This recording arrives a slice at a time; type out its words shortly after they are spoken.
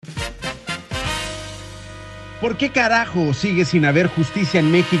¿Por qué carajo sigue sin haber justicia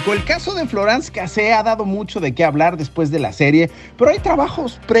en México? El caso de Florence Cassé ha dado mucho de qué hablar después de la serie, pero hay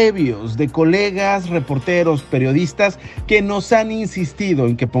trabajos previos de colegas, reporteros, periodistas que nos han insistido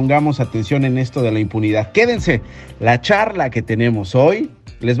en que pongamos atención en esto de la impunidad. Quédense, la charla que tenemos hoy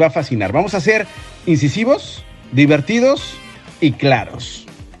les va a fascinar. Vamos a ser incisivos, divertidos y claros.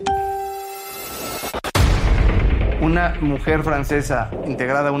 Una mujer francesa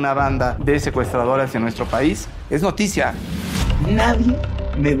integrada a una banda de secuestradoras en nuestro país es noticia. Nadie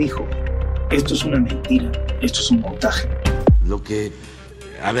me dijo, esto es una mentira, esto es un montaje. Lo que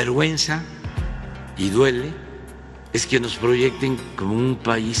avergüenza y duele es que nos proyecten como un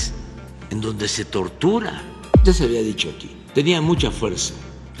país en donde se tortura. Ya se había dicho aquí, tenía mucha fuerza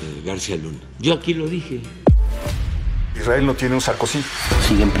García Luna. Yo aquí lo dije. Israel no tiene un Sarkozy.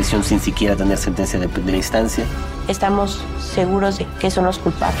 Sigue en prisión sin siquiera tener sentencia de primera instancia. Estamos seguros de que son los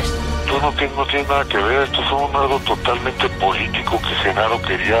culpables. No tiene nada que ver, esto fue algo totalmente político que Genaro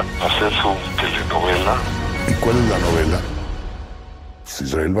quería hacer su telenovela. ¿Y cuál es la novela? Es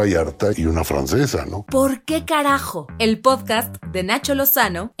Israel Vallarta y una francesa, ¿no? ¿Por qué carajo? El podcast de Nacho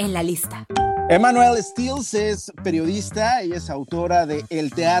Lozano en La Lista. Emmanuelle Stiles es periodista, ella es autora de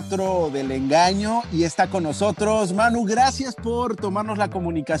El Teatro del Engaño y está con nosotros. Manu, gracias por tomarnos la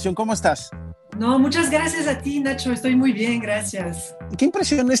comunicación. ¿Cómo estás? No, muchas gracias a ti, Nacho. Estoy muy bien, gracias. ¿Qué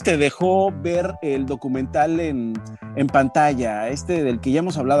impresiones te dejó ver el documental en pantalla? Del que ya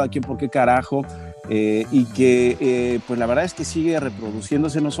hemos hablado aquí en ¿Por qué carajo? Y que pues la verdad es que sigue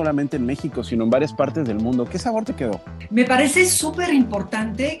reproduciéndose no solamente en México, sino en varias partes del mundo. ¿Qué sabor te quedó? Me parece súper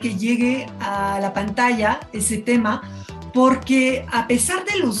importante que llegue a la pantalla ese tema, porque a pesar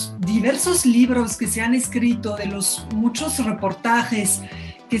de los diversos libros que se han escrito, de los muchos reportajes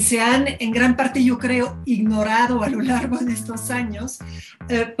que se han en gran parte, yo creo, ignorado a lo largo de estos años,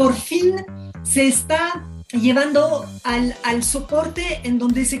 por fin se está llevando al soporte en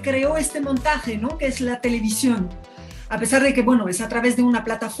donde se creó este montaje, ¿no? Que es la televisión. A pesar de que, bueno, es a través de una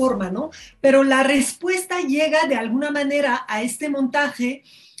plataforma, ¿no? Pero la respuesta llega de alguna manera a este montaje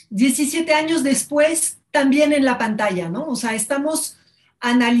 17 años después, también en la pantalla, ¿no? O sea, estamos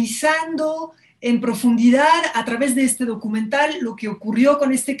analizando en profundidad a través de este documental lo que ocurrió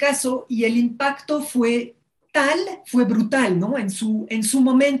con este caso, y el impacto fue brutal, ¿no? En su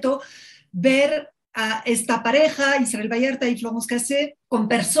momento, ver a esta pareja, Israel Vallarta y Florence Cassé, con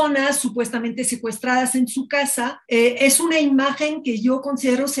personas supuestamente secuestradas en su casa, es una imagen que yo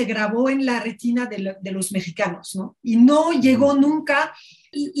considero se grabó en la retina de los mexicanos, ¿no? Y no llegó nunca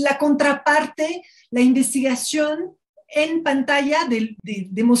la contraparte, la investigación en pantalla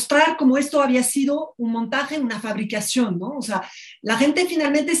de mostrar cómo esto había sido un montaje, una fabricación, ¿no? O sea, la gente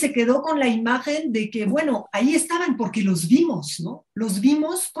finalmente se quedó con la imagen de que, bueno, ahí estaban porque los vimos, ¿no? Los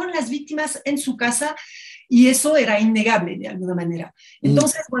vimos con las víctimas en su casa y eso era innegable de alguna manera.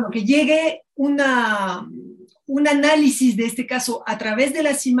 Entonces, bueno, que llegue un análisis de este caso a través de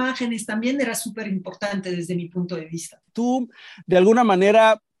las imágenes también era súper importante desde mi punto de vista. Tú, de alguna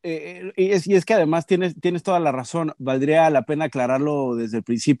manera, y es que además tienes toda la razón, valdría la pena aclararlo desde el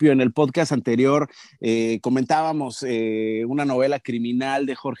principio. En el podcast anterior comentábamos una novela criminal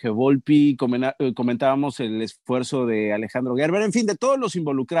de Jorge Volpi, comentábamos el esfuerzo de Alejandro Gerber, en fin, de todos los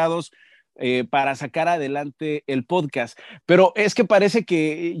involucrados para sacar adelante el podcast. Pero es que parece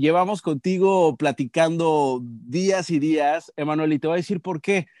que llevamos contigo platicando días y días, Emmanuelle, y te voy a decir por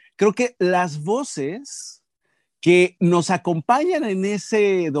qué. Creo que las voces que nos acompañan en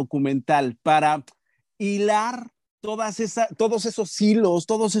ese documental para hilar todos esos hilos,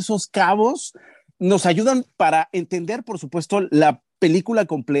 todos esos cabos, nos ayudan para entender, por supuesto, la película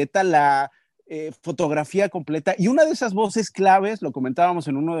completa, la fotografía completa. Y una de esas voces claves, lo comentábamos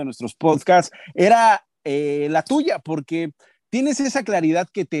en uno de nuestros podcasts, era la tuya, porque tienes esa claridad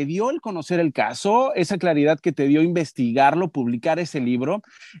que te dio el conocer el caso, esa claridad que te dio investigarlo, publicar ese libro,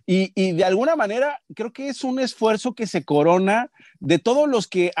 y de alguna manera creo que es un esfuerzo que se corona de todos los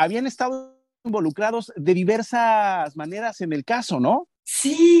que habían estado involucrados de diversas maneras en el caso, ¿no?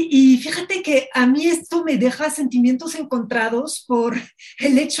 Sí, y fíjate que a mí esto me deja sentimientos encontrados por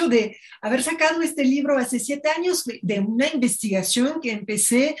el hecho de haber sacado este libro hace 7 años de una investigación que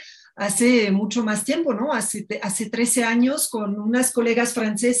empecé hace mucho más tiempo, ¿no? Hace 13 años con unas colegas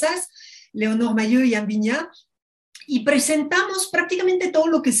francesas, Léonore Maillot y Anne Vignat, y presentamos prácticamente todo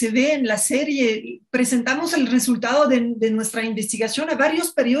lo que se ve en la serie, presentamos el resultado de nuestra investigación a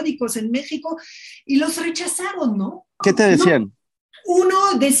varios periódicos en México y los rechazaron, ¿no? ¿Qué te decían?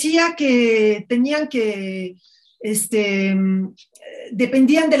 Uno decía que tenían que,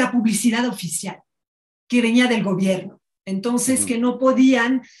 dependían de la publicidad oficial, que venía del gobierno, entonces que no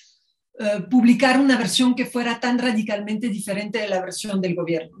podían publicar una versión que fuera tan radicalmente diferente de la versión del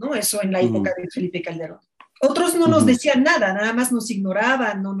gobierno, ¿no? Eso en la época de Felipe Calderón. Otros no nos decían nada más nos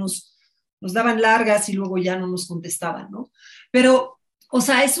ignoraban, nos daban largas y luego ya no nos contestaban, ¿no? Pero, o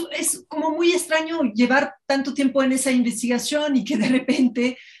sea, es como muy extraño llevar tanto tiempo en esa investigación y que de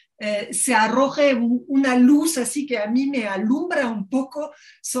repente se arroje una luz así que a mí me alumbra un poco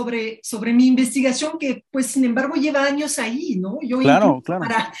sobre mi investigación, que pues sin embargo lleva años ahí, ¿no? Yo claro.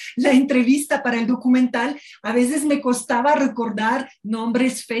 Para la entrevista, para el documental, a veces me costaba recordar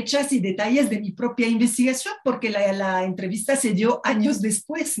nombres, fechas y detalles de mi propia investigación, porque la entrevista se dio años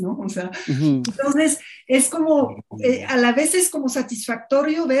después, ¿no? O sea, entonces es como, a la vez es como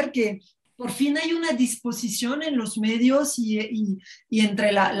satisfactorio ver que por fin hay una disposición en los medios y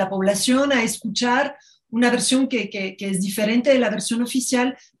entre la población a escuchar una versión que es diferente de la versión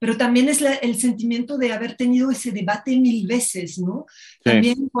oficial, pero también es el sentimiento de haber tenido ese debate 1000 veces, ¿no? Sí.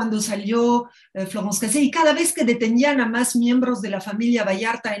 También cuando salió Florence Cassé, y cada vez que detenían a más miembros de la familia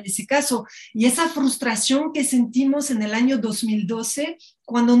Vallarta en ese caso, y esa frustración que sentimos en el año 2012,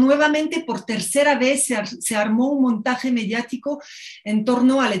 cuando nuevamente por tercera vez se armó un montaje mediático en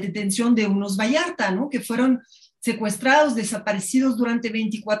torno a la detención de unos Vallarta, ¿no? Que fueron secuestrados, desaparecidos durante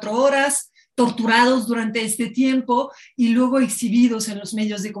 24 horas, torturados durante este tiempo y luego exhibidos en los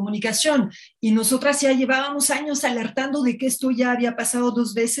medios de comunicación. Y nosotras ya llevábamos años alertando de que esto ya había pasado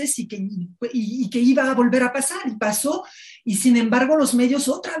 2 veces y que iba a volver a pasar, y pasó. Y sin embargo los medios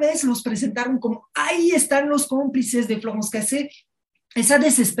otra vez los presentaron como ahí están los cómplices de Florence Cassé, esa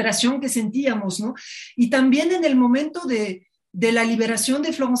desesperación que sentíamos, ¿no? Y también en el momento de la liberación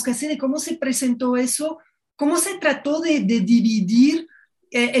de Florence Cassé, de cómo se presentó eso, cómo se trató de dividir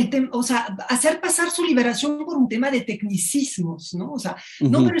o sea, hacer pasar su liberación por un tema de tecnicismos, ¿no? O sea,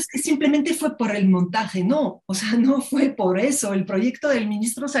 no, pero es que simplemente fue por el montaje, no, o sea, no fue por eso. El proyecto del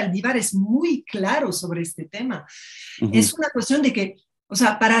ministro Saldívar es muy claro sobre este tema. Es una cuestión de que, o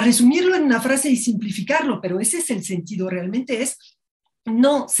sea, para resumirlo en una frase y simplificarlo, pero ese es el sentido, realmente es,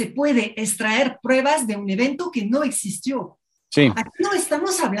 no se puede extraer pruebas de un evento que no existió. Sí. Aquí no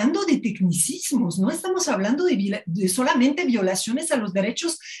estamos hablando de tecnicismos, no estamos hablando de solamente violaciones a los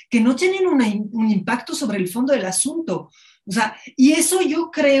derechos que no tienen un impacto sobre el fondo del asunto. O sea, y eso yo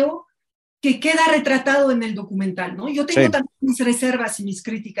creo que queda retratado en el documental, ¿no? Yo tengo también mis reservas y mis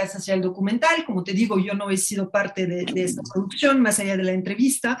críticas hacia el documental. Como te digo, yo no he sido parte de esta producción, más allá de la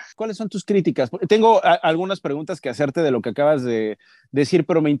entrevista. ¿Cuáles son tus críticas? Tengo algunas preguntas que hacerte de lo que acabas de decir,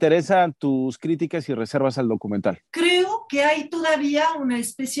 pero me interesan tus críticas y reservas al documental. Creo que hay todavía una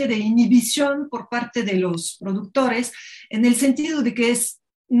especie de inhibición por parte de los productores, en el sentido de que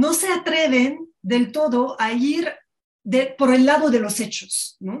no se atreven del todo a ir por el lado de los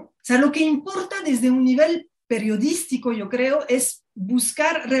hechos, ¿no? O sea, lo que importa desde un nivel periodístico, yo creo, es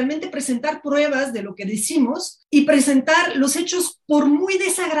buscar realmente presentar pruebas de lo que decimos y presentar los hechos, por muy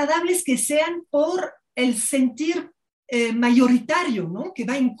desagradables que sean, por el sentir mayoritario, ¿no? Que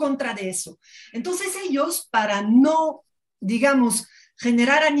va en contra de eso. Entonces ellos, para no, digamos,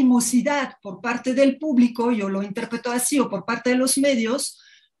 generar animosidad por parte del público, yo lo interpreto así, o por parte de los medios,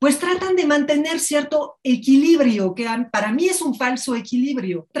 pues tratan de mantener cierto equilibrio, que para mí es un falso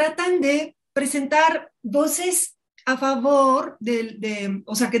equilibrio. Tratan de presentar voces a favor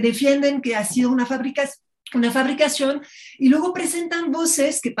o sea, que defienden que ha sido una fabricación, y luego presentan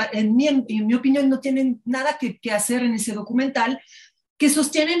voces que en mi opinión no tienen nada que hacer en ese documental, que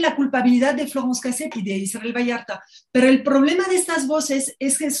sostienen la culpabilidad de Florence Cassé y de Israel Vallarta. Pero el problema de estas voces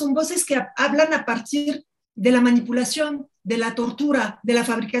es que son voces que hablan a partir de la manipulación, de la tortura, de la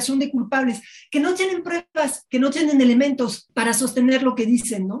fabricación de culpables, que no tienen pruebas, que no tienen elementos para sostener lo que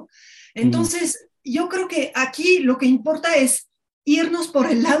dicen, ¿no? Entonces, yo creo que aquí lo que importa es irnos por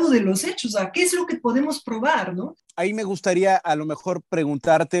el lado de los hechos, ¿a qué es lo que podemos probar, ¿no? Ahí me gustaría a lo mejor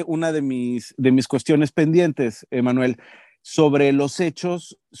preguntarte una de mis cuestiones pendientes, Manuel, sobre los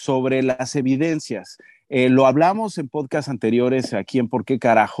hechos, sobre las evidencias. Lo hablamos en podcasts anteriores aquí en ¿Por qué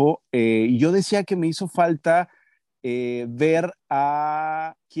carajo? Y yo decía que me hizo falta ver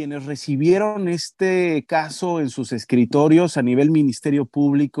a quienes recibieron este caso en sus escritorios a nivel Ministerio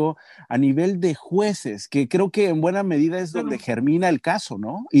Público, a nivel de jueces, que creo que en buena medida es donde germina el caso,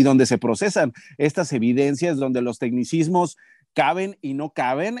 ¿no? Y donde se procesan estas evidencias, donde los tecnicismos caben y no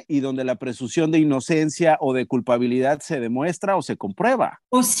caben, y donde la presunción de inocencia o de culpabilidad se demuestra o se comprueba.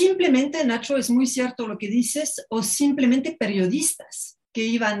 O simplemente, Nacho, es muy cierto lo que dices, o simplemente periodistas que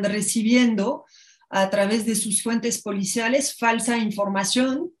iban recibiendo a través de sus fuentes policiales falsa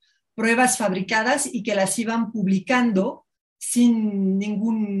información, pruebas fabricadas, y que las iban publicando sin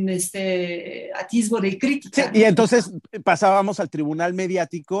ningún atisbo de crítica. Sí, y entonces pasábamos al tribunal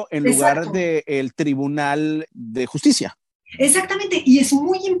mediático en lugar del tribunal de justicia. Exactamente, y es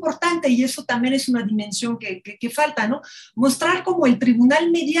muy importante, y eso también es una dimensión que falta, ¿no? Mostrar cómo el tribunal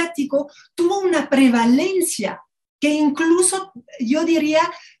mediático tuvo una prevalencia que incluso, yo diría,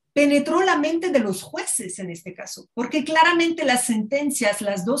 penetró la mente de los jueces en este caso, porque claramente las sentencias,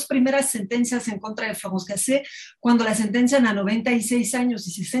 las dos primeras sentencias en contra de Front-Cassé, cuando la sentencian a 96 años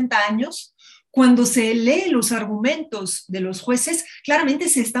y 60 años, cuando se lee los argumentos de los jueces, claramente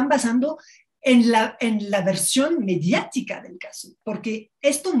se están basando en la versión mediática del caso, porque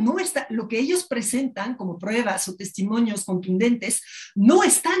esto no está, lo que ellos presentan como pruebas o testimonios contundentes no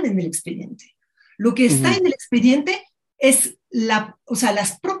están en el expediente. Lo que está en el expediente es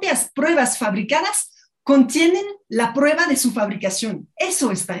las propias pruebas fabricadas contienen la prueba de su fabricación.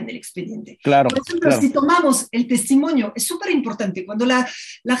 Eso está en el expediente. Claro, por ejemplo, si tomamos el testimonio, es súper importante. Cuando la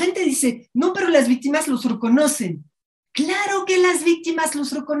gente dice, no, pero las víctimas los reconocen. Claro que las víctimas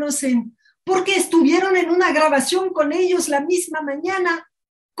los reconocen, porque estuvieron en una grabación con ellos la misma mañana.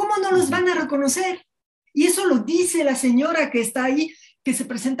 ¿Cómo no los van a reconocer? Y eso lo dice la señora que está ahí, que se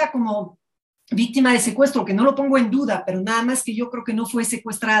presenta como víctima de secuestro, que no lo pongo en duda, pero nada más que yo creo que no fue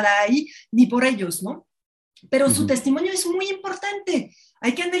secuestrada ahí, ni por ellos, ¿no? Pero su testimonio es muy importante,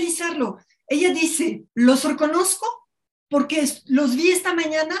 hay que analizarlo. Ella dice, los reconozco porque los vi esta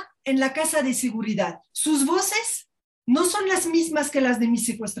mañana en la casa de seguridad. Sus voces no son las mismas que las de mis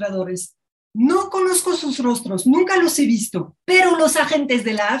secuestradores. No conozco sus rostros, nunca los he visto, pero los agentes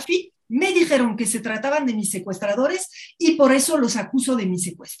de la AFI me dijeron que se trataban de mis secuestradores y por eso los acuso de mi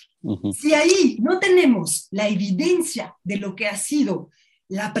secuestro. Si ahí no tenemos la evidencia de lo que ha sido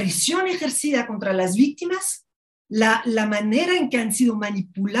la presión ejercida contra las víctimas, la manera en que han sido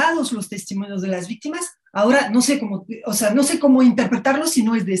manipulados los testimonios de las víctimas, ahora no sé cómo interpretarlo si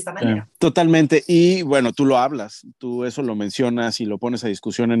no es de esta manera. Totalmente. Y bueno, tú lo hablas, tú eso lo mencionas y lo pones a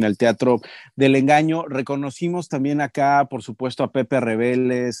discusión en el Teatro del Engaño. Reconocimos también acá, por supuesto, a Pepe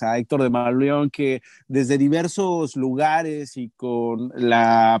Rebeles, a Héctor de Mauleón, que desde diversos lugares y con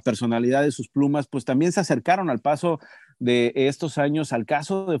la personalidad de sus plumas, pues también se acercaron al paso de estos años al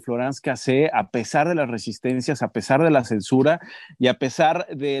caso de Front-Cassé, a pesar de las resistencias, a pesar de la censura y a pesar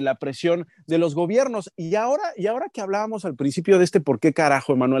de la presión de los gobiernos. Y ahora que hablábamos al principio de por qué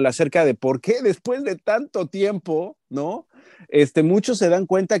carajo, Emanuel, acerca de por qué después de tanto tiempo, ¿no? Muchos se dan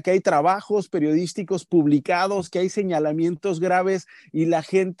cuenta que hay trabajos periodísticos publicados, que hay señalamientos graves y la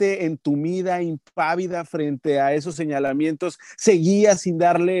gente entumida, impávida frente a esos señalamientos seguía sin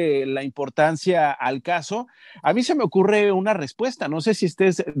darle la importancia al caso. A mí se me ocurre una respuesta, no sé si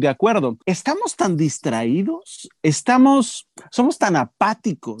estés de acuerdo. ¿Estamos tan distraídos? ¿Somos tan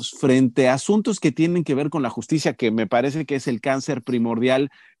apáticos frente a asuntos que tienen que ver con la justicia, que me parece que es el cáncer primordial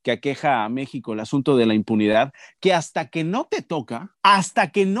que aqueja a México, el asunto de la impunidad, que hasta que no te toca,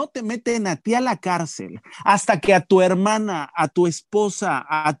 hasta que no te meten a ti a la cárcel, hasta que a tu hermana, a tu esposa,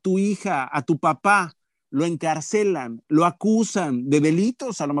 a tu hija, a tu papá, lo encarcelan, lo acusan de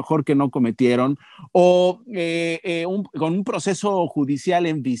delitos a lo mejor que no cometieron, o con un proceso judicial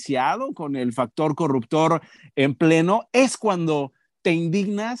enviciado, con el factor corruptor en pleno, es cuando te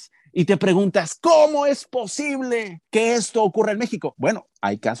indignas y te preguntas, ¿cómo es posible que esto ocurra en México? Bueno,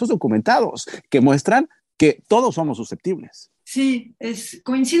 hay casos documentados que muestran que todos somos susceptibles. Sí,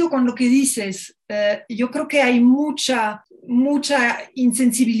 coincido con lo que dices. Yo creo que hay mucha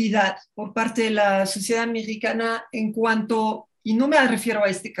insensibilidad por parte de la sociedad mexicana en cuanto, y no me refiero a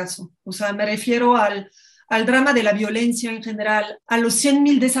este caso, me refiero al drama de la violencia en general, a los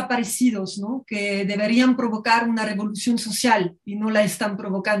 100,000 desaparecidos, ¿no? Que deberían provocar una revolución social y no la están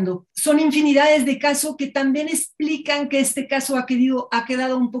provocando. Son infinidades de casos que también explican que este caso ha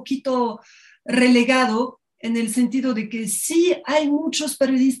quedado un poquito relegado, en el sentido de que sí hay muchos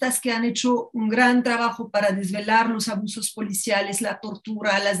periodistas que han hecho un gran trabajo para desvelar los abusos policiales, la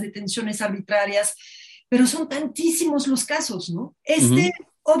tortura, las detenciones arbitrarias, pero son tantísimos los casos, ¿no?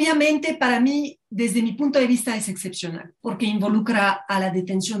 Obviamente, para mí, desde mi punto de vista, es excepcional, porque involucra a la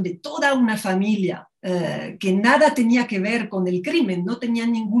detención de toda una familia que nada tenía que ver con el crimen, no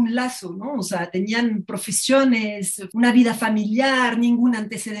tenían ningún lazo, ¿no? Tenían profesiones, una vida familiar, ningún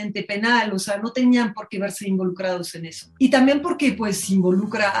antecedente penal, no tenían por qué verse involucrados en eso. Y también porque, pues,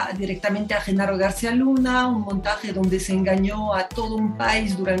 involucra directamente a Genaro García Luna, un montaje donde se engañó a todo un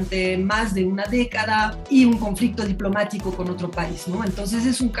país durante más de una década y un conflicto diplomático con otro país, ¿no? Entonces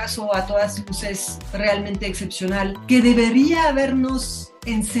es un caso a todas luces realmente excepcional que debería habernos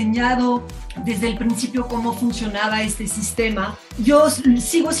enseñado desde el principio cómo funcionaba este sistema. Yo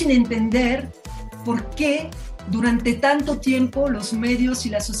sigo sin entender por qué durante tanto tiempo los medios y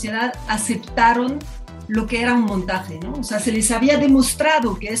la sociedad aceptaron lo que era un montaje, ¿no? O sea, se les había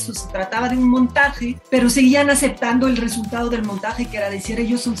demostrado que eso se trataba de un montaje, pero seguían aceptando el resultado del montaje, que era decir,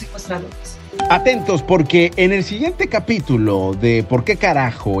 ellos son secuestradores. Atentos, porque en el siguiente capítulo de ¿Por qué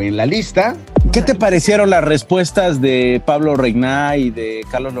carajo? En la lista, ¿qué te parecieron las respuestas de Pablo Reigná y de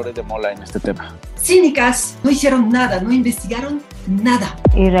Carlos Loret de Mola en este tema? Cínicas, no hicieron nada, no investigaron nada.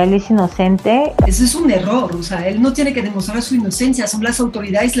 Israel es inocente. Eso es un error, o sea, él no tiene que demostrar su inocencia, son las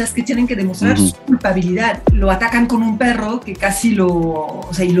autoridades las que tienen que demostrar su culpabilidad. Lo atacan con un perro que casi y lo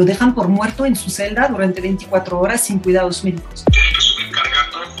dejan por muerto en su celda durante 24 horas sin cuidados médicos. Tiene que subir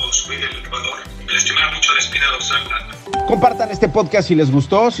cargando o subir el elevador. Me lastima mucho la espina dorsal. Compartan este podcast si les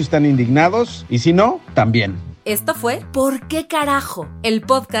gustó, si están indignados, y si no, también. Esto fue ¿Por qué carajo? El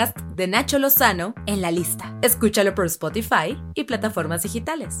podcast de Nacho Lozano en La Lista. Escúchalo por Spotify y plataformas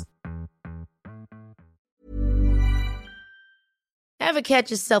digitales. Ever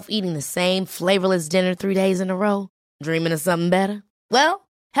catch yourself eating the same flavorless dinner 3 days in a row? Dreaming of something better? Well,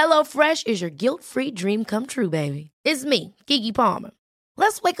 HelloFresh is your guilt-free dream come true, baby. It's me, Keke Palmer.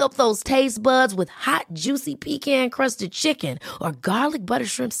 Let's wake up those taste buds with hot, juicy pecan-crusted chicken or garlic butter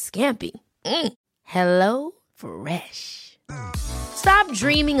shrimp scampi. Hello Fresh. Stop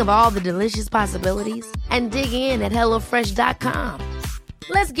dreaming of all the delicious possibilities and dig in at HelloFresh.com.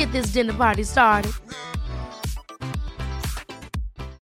 Let's get this dinner party started.